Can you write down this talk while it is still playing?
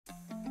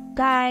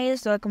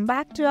Guys, welcome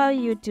back to our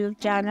YouTube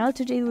channel.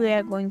 Today we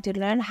are going to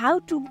learn how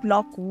to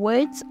block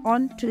words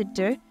on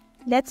Twitter.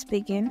 Let's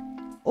begin.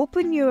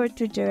 Open your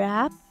Twitter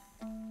app.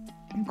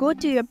 Go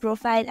to your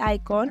profile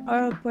icon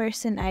or a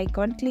person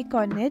icon. Click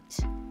on it.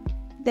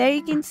 There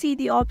you can see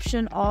the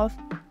option of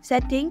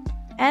setting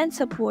and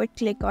support.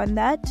 Click on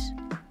that.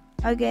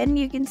 Again,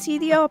 you can see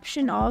the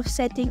option of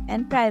setting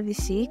and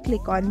privacy.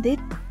 Click on it.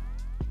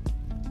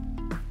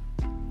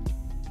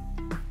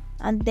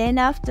 And then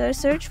after,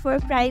 search for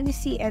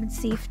privacy and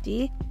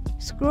safety.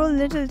 Scroll a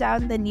little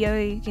down, then here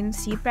you can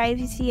see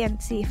privacy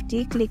and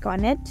safety. Click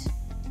on it.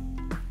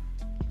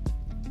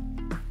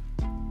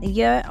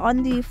 Here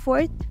on the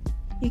fourth,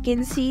 you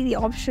can see the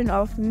option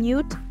of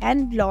mute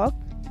and block.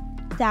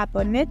 Tap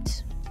on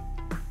it.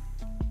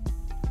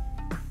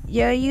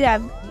 Here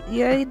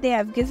they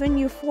have given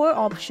you 4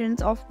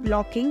 options of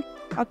blocking: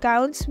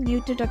 accounts,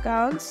 muted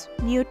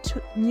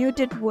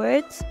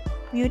words,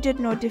 muted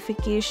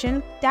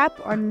notification. Tap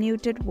on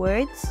muted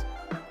words.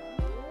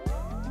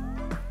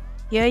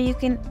 Here you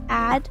can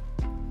add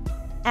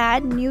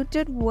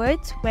muted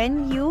words.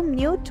 When you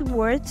mute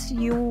words,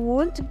 you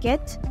won't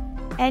get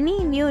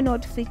any new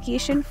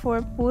notification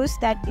for posts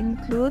that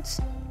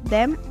includes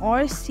them,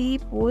 or see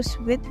posts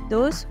with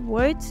those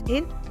words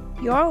in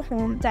your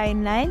home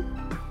timeline.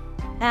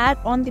 Add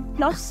on the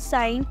plus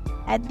sign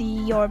at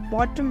your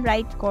bottom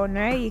right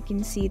corner. You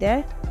can see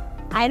there.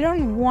 I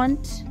don't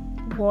want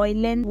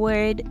violent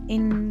word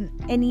in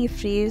any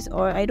phrase,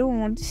 or I don't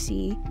want to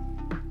see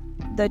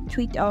the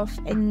tweet of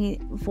any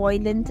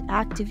violent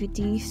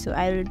activity, so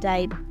I will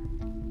type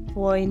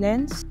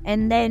violence.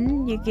 And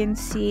then you can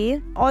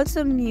see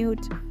also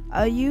mute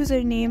a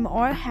username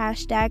or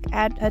hashtag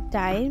at a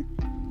time.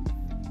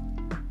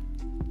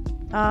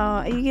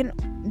 You can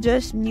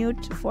just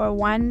mute for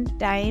one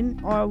time,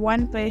 or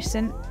one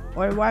person,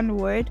 or one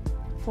word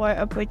for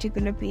a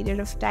particular period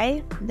of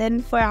time.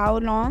 Then for how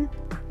long?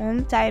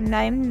 Home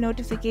timeline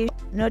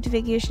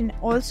notification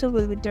also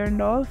will be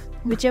turned off.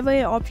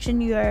 Whichever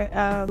option you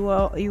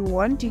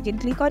want, you can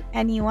click on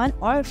anyone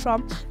or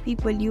from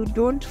people you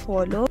don't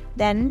follow.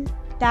 Then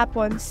tap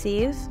on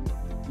save.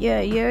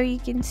 Here you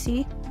can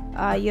see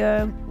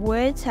your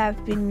words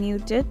have been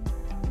muted.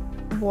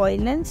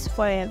 Violence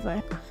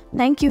forever.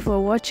 Thank you for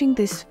watching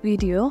this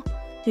video.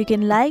 You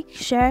can like,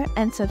 share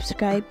and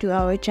subscribe to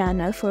our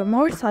channel for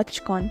more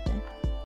such content.